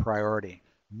top priority.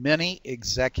 Many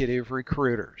executive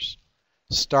recruiters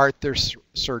start their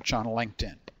search on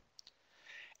LinkedIn.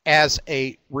 As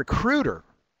a recruiter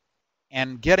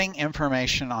and getting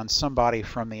information on somebody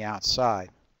from the outside,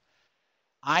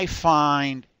 I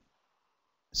find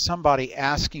somebody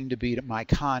asking to be my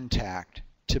contact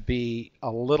to be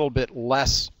a little bit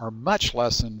less or much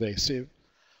less invasive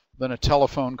than a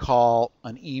telephone call,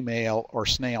 an email, or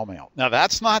snail mail. Now,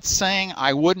 that's not saying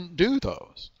I wouldn't do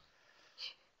those.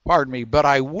 Pardon me, but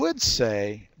I would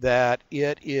say that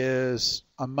it is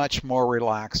a much more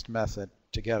relaxed method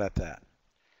to get at that.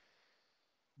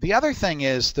 The other thing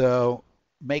is, though,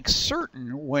 make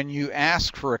certain when you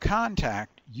ask for a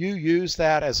contact, you use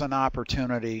that as an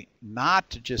opportunity not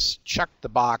to just check the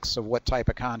box of what type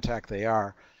of contact they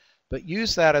are, but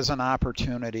use that as an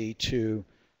opportunity to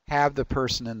have the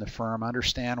person in the firm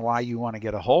understand why you want to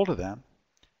get a hold of them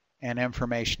and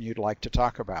information you'd like to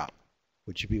talk about.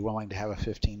 Would you be willing to have a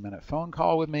 15-minute phone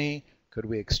call with me? Could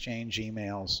we exchange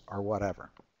emails or whatever?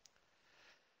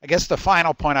 I guess the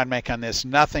final point I'd make on this,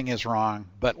 nothing is wrong,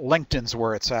 but LinkedIn's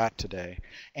where it's at today.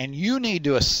 And you need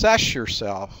to assess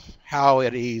yourself. How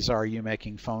at ease are you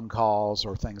making phone calls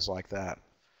or things like that?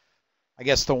 I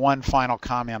guess the one final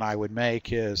comment I would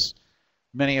make is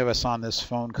many of us on this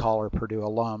phone call are Purdue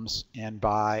alums, and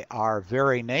by our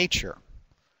very nature,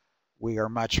 we are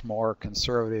much more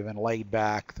conservative and laid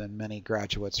back than many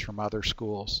graduates from other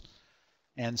schools.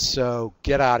 And so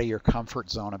get out of your comfort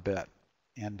zone a bit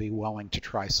and be willing to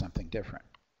try something different.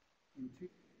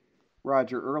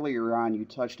 Roger, earlier on you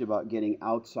touched about getting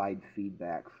outside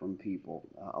feedback from people.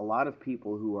 A lot of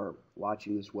people who are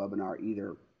watching this webinar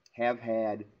either have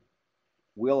had,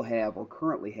 will have, or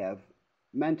currently have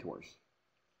mentors,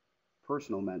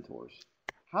 personal mentors.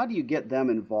 How do you get them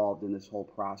involved in this whole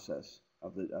process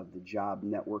of the job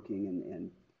networking and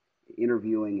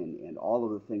interviewing and all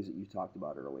of the things that you talked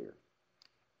about earlier?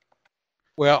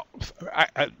 Well,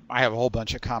 I have a whole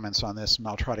bunch of comments on this, and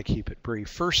I'll try to keep it brief.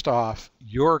 First off,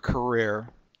 your career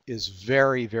is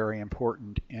very, very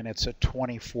important, and it's a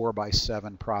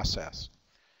 24/7 process.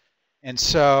 And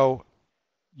so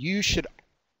you should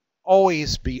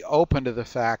always be open to the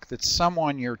fact that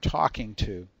someone you're talking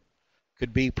to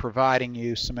could be providing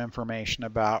you some information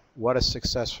about what a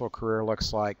successful career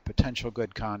looks like, potential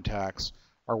good contacts,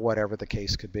 or whatever the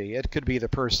case could be. It could be the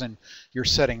person you're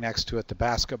sitting next to at the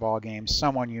basketball game,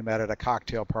 someone you met at a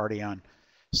cocktail party on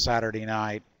Saturday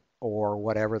night, or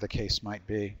whatever the case might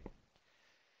be.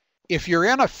 If you're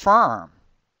in a firm,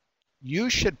 you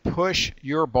should push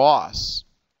your boss,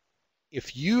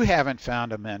 if you haven't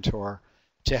found a mentor,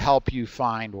 to help you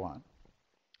find one.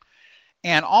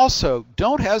 And also,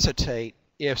 don't hesitate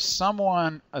if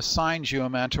someone assigns you a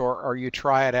mentor or you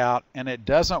try it out and it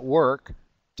doesn't work,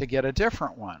 to get a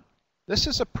different one. This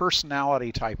is a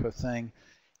personality type of thing.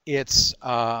 It's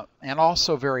and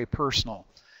also very personal.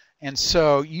 And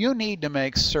so you need to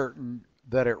make certain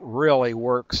that it really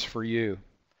works for you.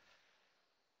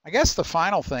 I guess the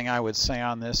final thing I would say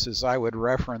on this is I would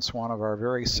reference one of our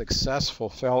very successful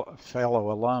fellow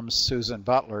alums, Susan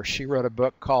Butler. She wrote a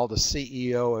book called The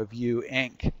CEO of You,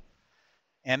 Inc.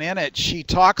 And in it, she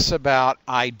talks about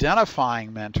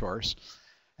identifying mentors.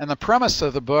 And the premise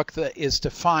of the book is to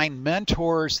find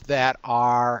mentors that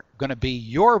are going to be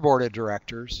your board of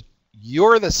directors.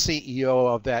 You're the CEO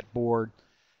of that board.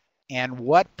 And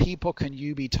what people can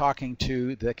you be talking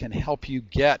to that can help you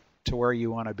get to where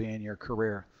you want to be in your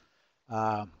career?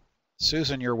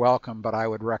 Susan, you're welcome, but I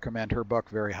would recommend her book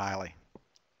very highly.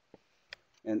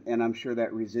 And I'm sure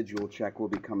that residual check will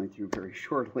be coming through very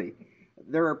shortly.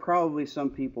 There are probably some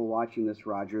people watching this,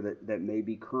 Roger, that may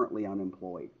be currently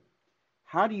unemployed.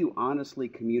 How do you honestly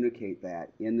communicate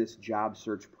that in this job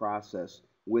search process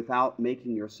without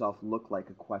making yourself look like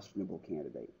a questionable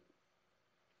candidate?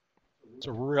 It's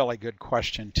a really good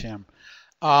question, Tim.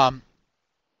 I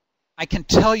can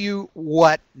tell you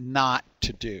what not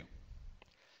to do.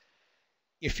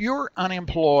 If you're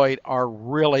unemployed or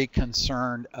really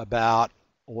concerned about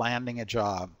landing a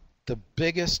job, the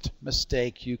biggest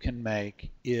mistake you can make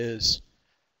is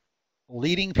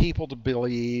leading people to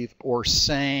believe or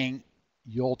saying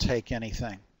you'll take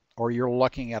anything, or you're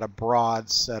looking at a broad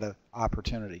set of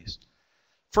opportunities.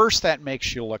 First, that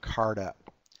makes you look hard up.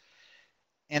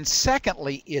 And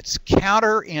secondly, it's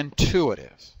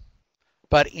counterintuitive.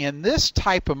 But in this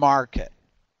type of market,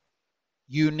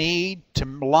 you need to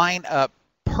line up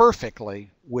perfectly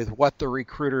with what the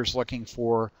recruiter's looking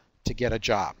for to get a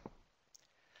job.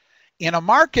 In a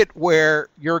market where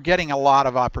you're getting a lot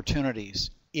of opportunities,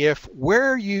 if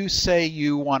where you say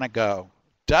you want to go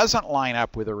doesn't line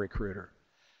up with a recruiter,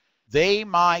 they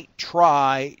might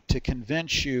try to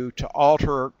convince you to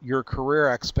alter your career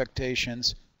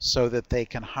expectations so that they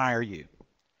can hire you.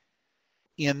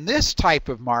 In this type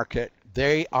of market,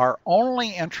 they are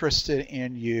only interested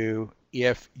in you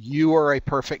if you are a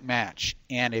perfect match.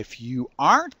 And if you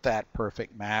aren't that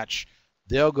perfect match,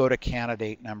 they'll go to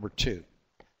candidate number 2.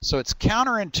 So it's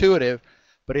counterintuitive,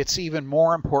 but it's even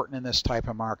more important in this type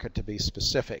of market to be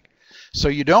specific. So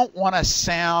you don't want to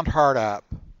sound hard up,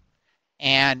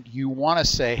 and you want to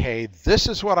say, hey, this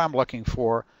is what I'm looking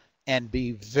for, and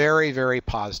be very, very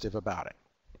positive about it.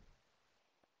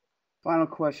 Final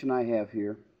question I have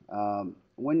here. And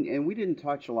we didn't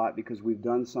touch a lot because we've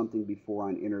done something before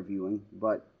on interviewing,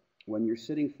 but when you're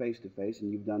sitting face to face,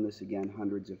 and you've done this again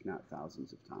hundreds if not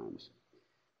thousands of times,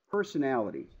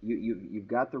 personality, you've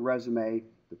got the resume,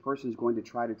 the person's going to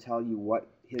try to tell you what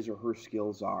his or her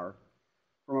skills are.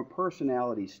 From a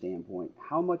personality standpoint,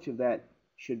 how much of that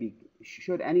should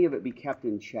any of it be kept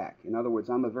in check? In other words,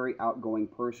 I'm a very outgoing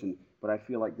person, but I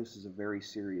feel like this is a very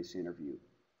serious interview.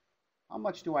 How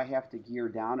much do I have to gear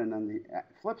down? And on the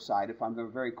flip side, if I'm a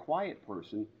very quiet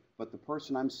person, but the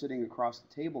person I'm sitting across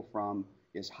the table from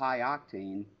is high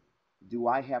octane, do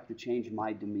I have to change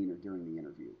my demeanor during the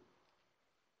interview?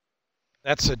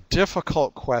 That's a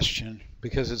difficult question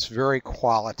because it's very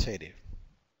qualitative.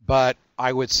 But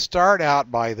I would start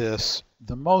out by this.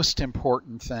 The most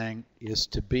important thing is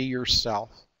to be yourself.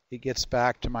 It gets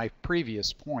back to my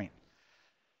previous point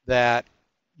that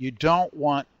you don't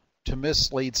want to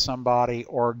mislead somebody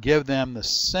or give them the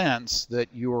sense that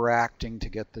you are acting to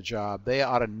get the job. They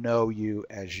ought to know you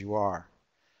as you are.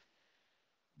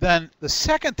 Then the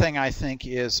second thing I think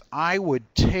is I would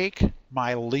take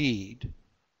my lead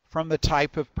from the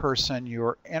type of person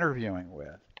you're interviewing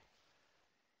with.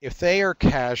 If they are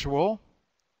casual,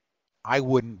 I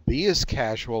wouldn't be as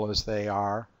casual as they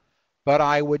are, but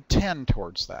I would tend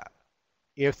towards that.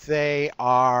 If they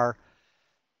are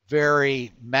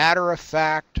very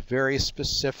matter-of-fact, very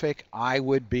specific, I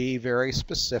would be very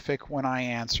specific when I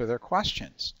answer their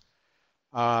questions.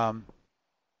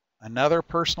 Another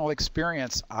personal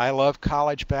experience, I love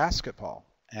college basketball.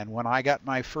 And when I got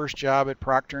my first job at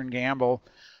Procter & Gamble,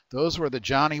 those were the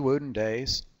Johnny Wooden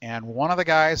days. And one of the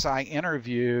guys I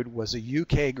interviewed was a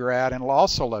UK grad and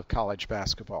also loved college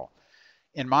basketball.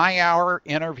 In my hour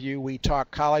interview, we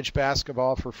talked college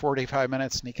basketball for 45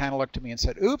 minutes, and he kind of looked at me and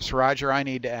said, "Oops, Roger, I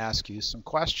need to ask you some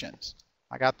questions."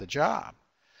 I got the job.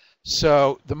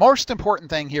 So the most important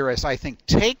thing here is, I think,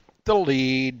 take the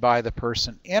lead by the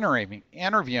person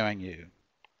interviewing you.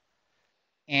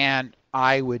 And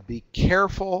I would be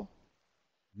careful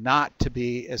not to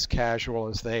be as casual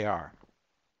as they are.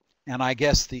 And I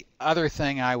guess the other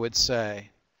thing I would say,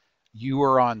 you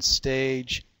are on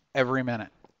stage every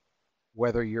minute,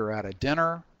 whether you're at a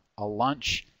dinner, a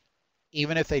lunch,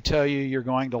 even if they tell you you're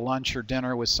going to lunch or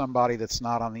dinner with somebody that's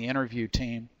not on the interview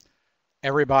team,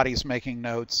 everybody's making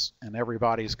notes and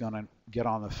everybody's going to get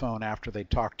on the phone after they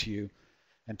talk to you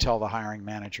and tell the hiring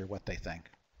manager what they think.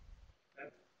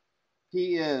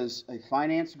 He is a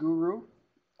finance guru,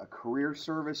 a career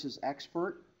services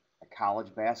expert, a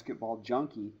college basketball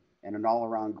junkie, and an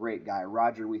all-around great guy.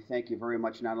 Roger, we thank you very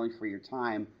much not only for your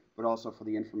time, but also for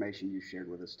the information you shared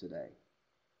with us today.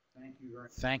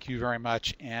 Thank you very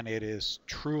much, and it is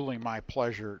truly my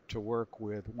pleasure to work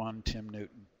with one Tim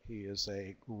Newton. He is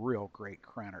a real great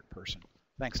Krannert person.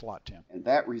 Thanks a lot, Tim. And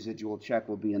that residual check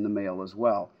will be in the mail as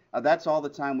well. That's all the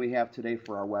time we have today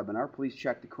for our webinar. Please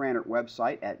check the Krannert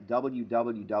website at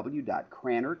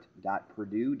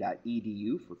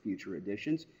www.krannert.purdue.edu for future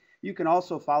editions. You can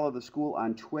also follow the school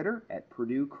on Twitter at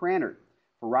Purdue Krannert.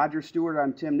 For Roger Stewart,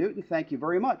 I'm Tim Newton. Thank you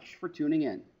very much for tuning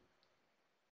in.